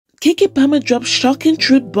Keke Palmer dropped shocking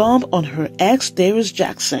truth bomb on her ex Darius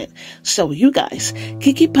Jackson. So you guys,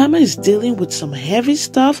 Keke Palmer is dealing with some heavy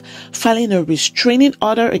stuff, filing a restraining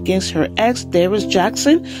order against her ex Darius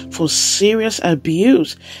Jackson for serious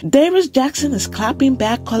abuse. Darius Jackson is clapping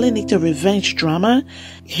back, calling it a revenge drama.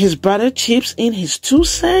 His brother chips in his 2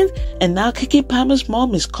 cents, and now Keke Palmer's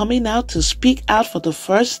mom is coming out to speak out for the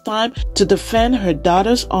first time to defend her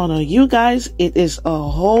daughter's honor. You guys, it is a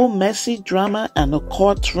whole messy drama and a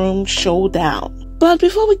courtroom showdown. But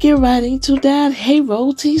before we get right into that, hey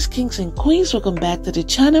royalties, kings and queens, welcome back to the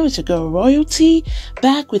channel. It's your girl Royalty,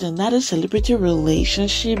 back with another celebrity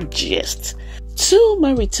relationship gist. To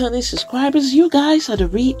my returning subscribers, you guys are the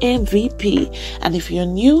real MVP, and if you're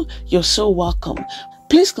new, you're so welcome.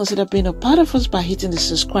 Please consider being a part of us by hitting the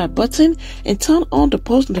subscribe button and turn on the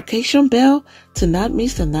post notification bell to not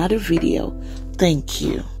miss another video. Thank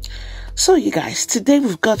you. So you guys, today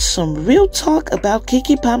we've got some real talk about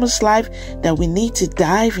Keke Palmer's life that we need to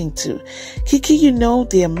dive into. Keke, you know,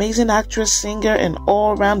 the amazing actress, singer, and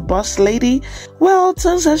all-around boss lady. Well,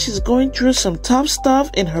 turns out she's going through some tough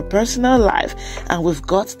stuff in her personal life, and we've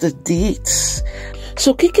got the deets.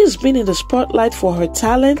 So Keke has been in the spotlight for her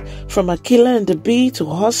talent, from a killer in the bee to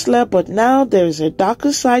hustler, but now there is a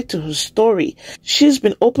darker side to her story. She's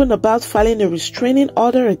been open about filing a restraining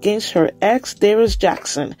order against her ex Darius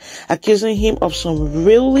Jackson, accusing him of some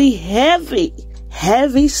really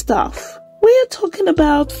heavy stuff. We are talking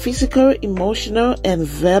about physical, emotional, and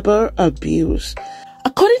verbal abuse.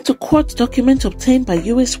 According to court documents obtained by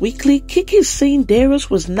US Weekly, Keke is saying Darius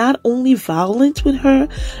was not only violent with her,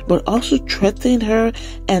 but also threatening her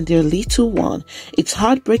and their little one. It's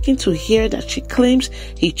heartbreaking to hear that she claims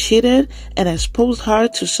he cheated and exposed her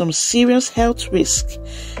to some serious health risk.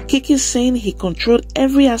 Keke is saying he controlled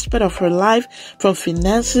every aspect of her life, from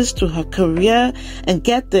finances to her career, and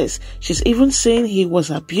get this, she's even saying he was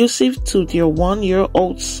abusive to their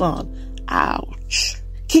 1-year-old son. Ouch.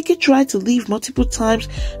 Keke tried to leave multiple times,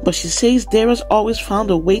 but she says Darius always found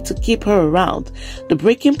a way to keep her around. The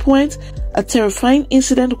breaking point? A terrifying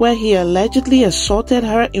incident where he allegedly assaulted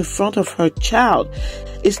her in front of her child.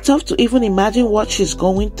 It's tough to even imagine what she's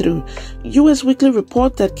going through. US Weekly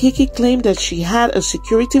report that Keke claimed that she had a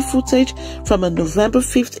security footage from a November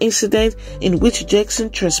 5th incident in which Jackson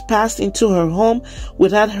trespassed into her home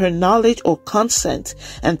without her knowledge or consent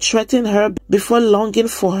and threatened her before lunging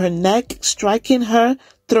for her neck, striking her,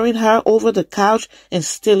 throwing her over the couch, and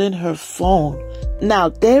stealing her phone. Now,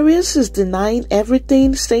 Darius is denying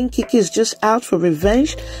everything, saying Keke is just out for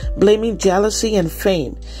revenge, blaming jealousy and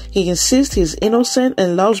fame. He insists he's innocent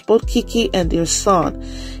and loves both Keke and their son.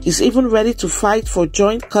 He's even ready to fight for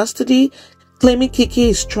joint custody, claiming Keke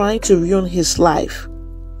is trying to ruin his life.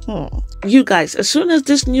 You guys, as soon as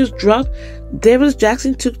this news dropped, Darius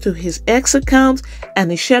Jackson took to his ex account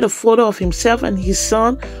and he shared a photo of himself and his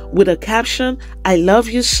son with a caption, "I love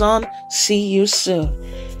you, son. See you soon."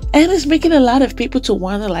 And it's making a lot of people to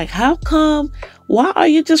wonder, like, how come? Why are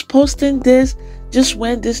you just posting this just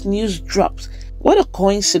when this news drops? What a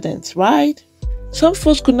coincidence, right? Some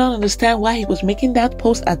folks could not understand why he was making that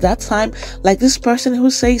post at that time, like this person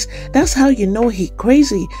who says, "That's how you know he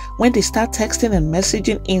crazy, when they start texting and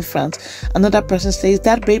messaging infants." Another person says,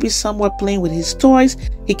 "That baby's somewhere playing with his toys,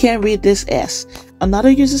 he can't read this S."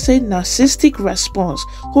 Another user said, "Narcissistic response,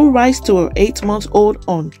 who writes to her 8-month-old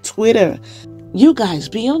on Twitter?" You guys,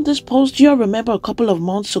 beyond this post, you all remember a couple of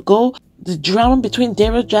months ago, the drama between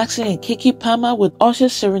Darius Jackson and Keke Palmer, with Usher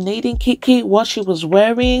serenading Keke what she was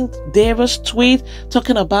wearing. Darius tweet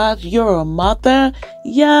talking about "you're a mother."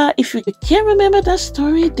 Yeah, if you can't remember that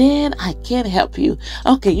story, then I can't help you.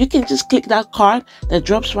 Okay, you can just click that card that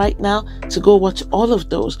drops right now to go watch all of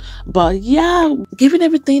those. But yeah, given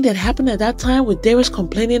everything that happened at that time, with Darius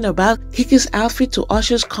complaining about Keke's outfit to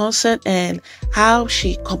Usher's concert and how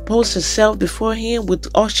she composed herself before him, with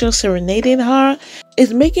Usher serenading her,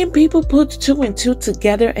 it's making people put 2 and 2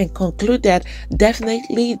 together and conclude that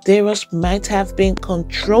definitely Darius might have been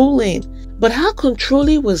controlling. But how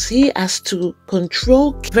controlling was he as to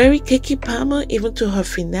control very Keke Palmer, even to her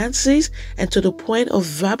finances, and to the point of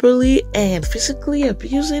verbally and physically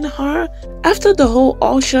abusing her? After the whole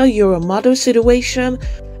Usher "you're a mother" situation,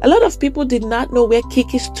 a lot of people did not know where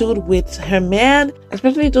Keke stood with her man,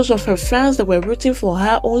 especially those of her fans that were rooting for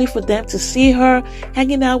her only for them to see her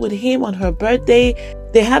hanging out with him on her birthday.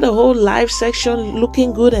 They had a whole live section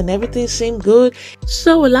looking good and everything seemed good.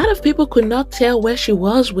 So a lot of people could not tell where she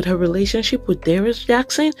was with her relationship with Darius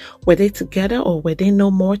Jackson. Were they together or were they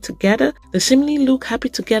no more together? They seemingly look happy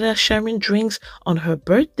together, sharing drinks on her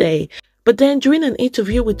birthday. But then during an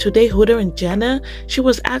interview with Today Hooter and Jenna, she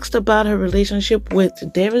was asked about her relationship with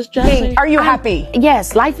Darius Jackson. Are you happy?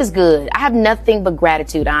 Yes, life is good. I have nothing but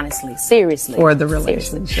gratitude, honestly. Seriously. For the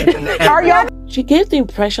relationship. Are you? She gave the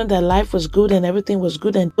impression that life was good and everything was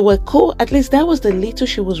good and they were cool. At least that was the little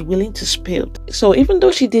she was willing to spill. So even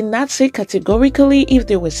though she did not say categorically if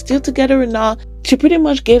they were still together or not, she pretty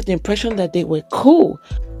much gave the impression that they were cool.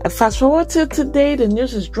 And fast forward to today, the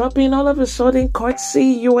news is dropping all of a sudden, courtesy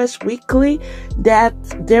US Weekly, that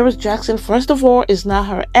Darius Jackson, first of all, is not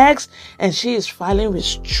her ex and she is filing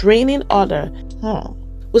restraining order.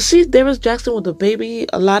 We'll see Darius Jackson with the baby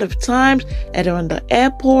a lot of times, either on the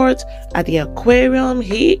airport, at the aquarium.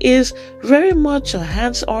 He is very much a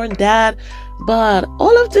hands-on dad. But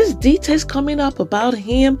all of these details coming up about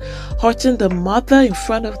him hurting the mother in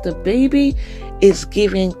front of the baby is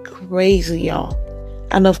giving crazy, y'all.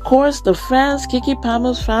 And of course, the fans, Keke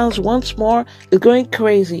Palmer's fans, once more, is going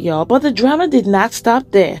crazy, y'all. But the drama did not stop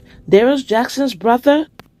there. Darius Jackson's brother,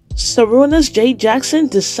 Leodis J. Jackson,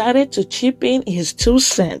 decided to chip in his 2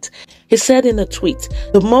 cents. He said in a tweet,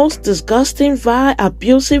 "The most disgusting, vile,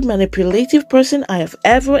 abusive, manipulative person I have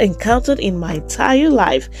ever encountered in my entire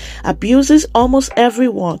life. Abuses almost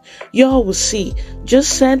everyone. Y'all will see.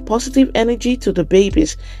 Just send positive energy to the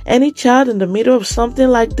babies. Any child in the middle of something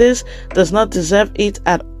like this does not deserve it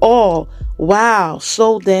at all. Wow,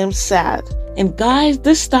 so damn sad." And guys,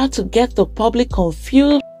 this started to get the public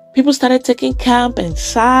confused. People started taking camp and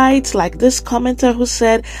sides, like this commenter who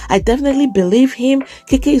said, "I definitely believe him.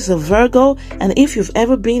 Keke is a Virgo, and if you've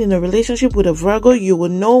ever been in a relationship with a Virgo, you will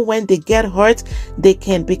know when they get hurt, they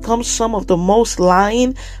can become some of the most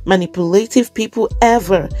lying, manipulative people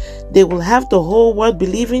ever. They will have the whole world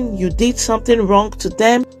believing you did something wrong to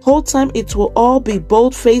them. Whole time it will all be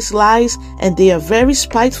bold-faced lies, and they are very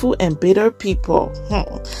spiteful and bitter people."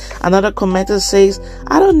 Another commenter says,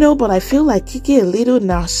 "I don't know, but I feel like Keke a little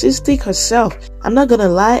narcissistic herself. I'm not gonna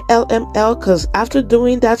lie, LML, cause after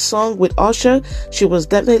doing that song with Usher, she was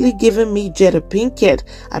definitely giving me Jada Pinkett.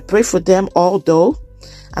 I pray for them all though."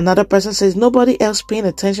 Another person says, "Nobody else paying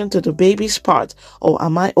attention to the baby's part. Or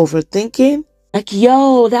am I overthinking?" Like,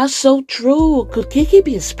 yo, that's so true. Could Keke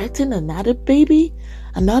be expecting another baby?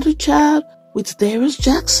 Another child with Darius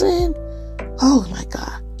Jackson? Oh my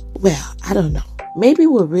God. Well, I don't know. Maybe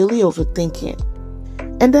we're really overthinking.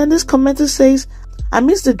 And then this commenter says, "I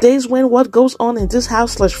miss the days when what goes on in this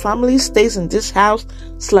house/family stays in this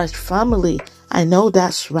house/family. I know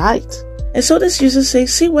that's right." And so this user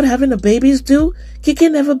says, "See what having the babies do? Keke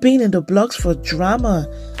never been in the blogs for drama."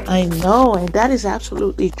 I know, and that is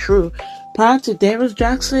absolutely true. Prior to Darius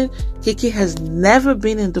Jackson, Keke has never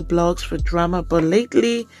been in the blogs for drama, but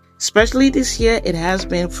lately, especially this year, it has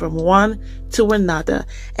been from one to another.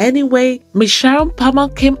 Anyway, Miss Sharon Palmer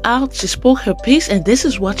came out, she spoke her piece, and this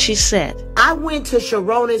is what she said. "I went to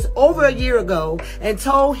Sharonis over a year ago and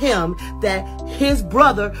told him that his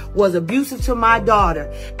brother was abusive to my daughter.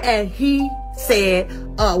 And he said,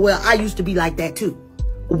 well, I used to be like that too."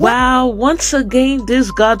 Wow, once again, this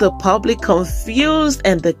got the public confused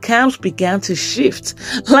and the camps began to shift.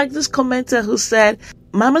 Like this commenter who said,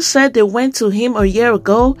 "Mama said they went to him a year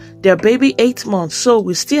ago, their baby 8 months, so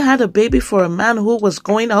we still had a baby for a man who was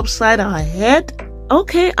going upside our head?"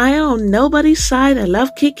 Okay, I am on nobody's side. I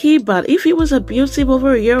love Keke, but if he was abusive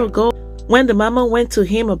over a year ago, when the mama went to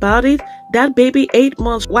him about it, that baby 8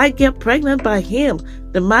 months, why get pregnant by him?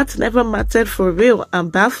 The math never mattered for real. I'm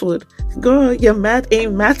baffled. Girl, your math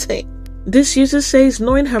ain't matching. This user says,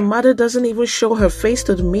 "Knowing her mother doesn't even show her face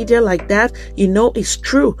to the media like that, you know it's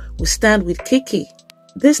true. We stand with Keke."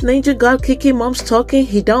 This ninja god Keke mom's talking,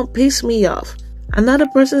 he don't piss me off. Another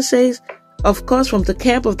person says, of course from the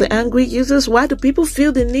camp of the angry users, "Why do people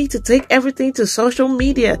feel the need to take everything to social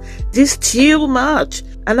media? This too much."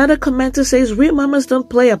 Another commenter says, "Real mamas don't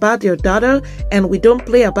play about their daughter, and we don't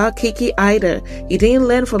play about Keke either. You didn't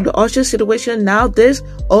learn from the Usher situation, now this?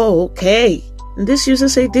 Oh, okay." And this user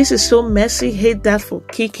say, "This is so messy, hate that for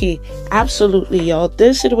Keke." Absolutely, y'all.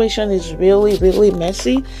 This situation is really, really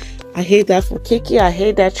messy. I hate that for Keke. I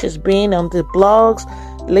hate that she's been on the blogs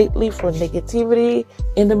lately for negativity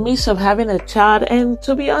in the midst of having a child. And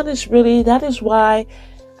to be honest, really, that is why,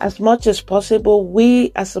 as much as possible,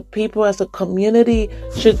 we as a people, as a community,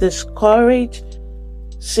 should discourage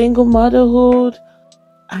single motherhood,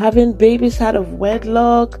 having babies out of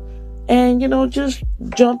wedlock, and, you know, just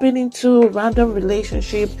jumping into a random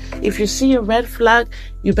relationship. If you see a red flag,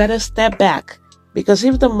 you better step back. Because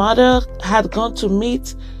if the mother had gone to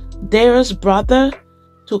meet Darius' brother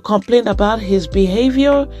to complain about his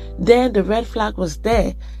behavior, then the red flag was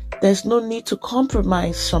there. There's no need to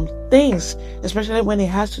compromise some things, especially when it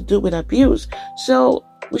has to do with abuse. So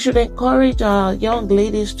We should encourage our young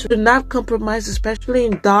ladies to not compromise, especially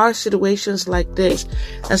in dark situations like this.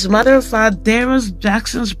 As a matter of fact, Darius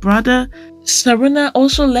Jackson's brother, Saruna,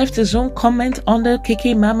 also left his own comment under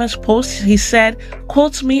Keke Palmer's post. He said,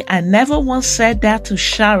 quote me, "I never once said that to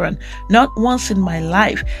Sharon, not once in my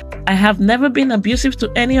life. I have never been abusive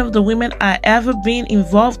to any of the women I ever been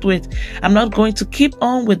involved with. I'm not going to keep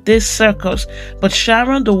on with this circus. But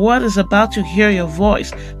Sharon, the world is about to hear your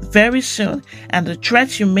voice very soon, and the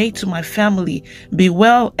threats you made to my family. Be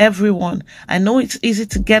well, everyone. I know it's easy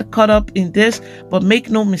to get caught up in this, but make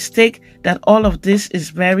no mistake that all of this is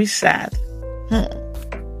very sad."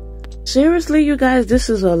 Seriously, you guys, this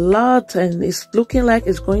is a lot, and it's looking like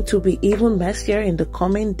it's going to be even messier in the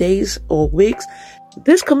coming days or weeks.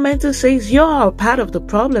 This commenter says, "You're part of the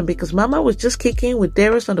problem because Mama was just kicking with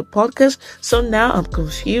Darius on the podcast, so now I'm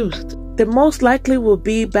confused." The most likely will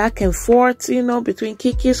be back and forth, between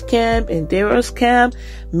Keke's camp and Darius' camp.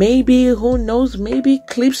 Maybe, who knows, maybe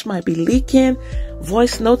clips might be leaking,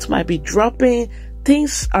 voice notes might be dropping.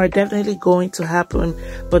 Things are definitely going to happen,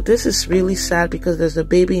 but this is really sad because there's a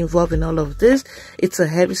baby involved in all of this. It's a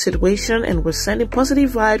heavy situation, and we're sending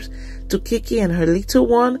positive vibes to Keke and her little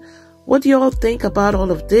one. What do you all think about all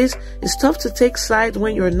of this? It's tough to take sides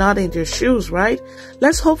when you're not in their shoes, right?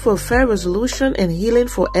 Let's hope for a fair resolution and healing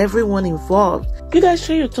for everyone involved. You guys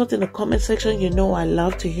share your thoughts in the comment section. You know I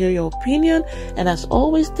love to hear your opinion. And as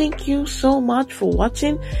always, thank you so much for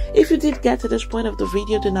watching. If you did get to this point of the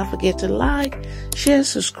video, do not forget to like, share,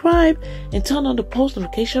 subscribe, and turn on the post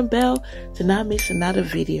notification bell to not miss another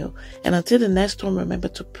video. And until the next one, remember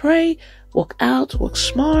to pray, work out, work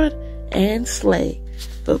smart, and slay.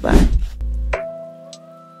 Bye-bye.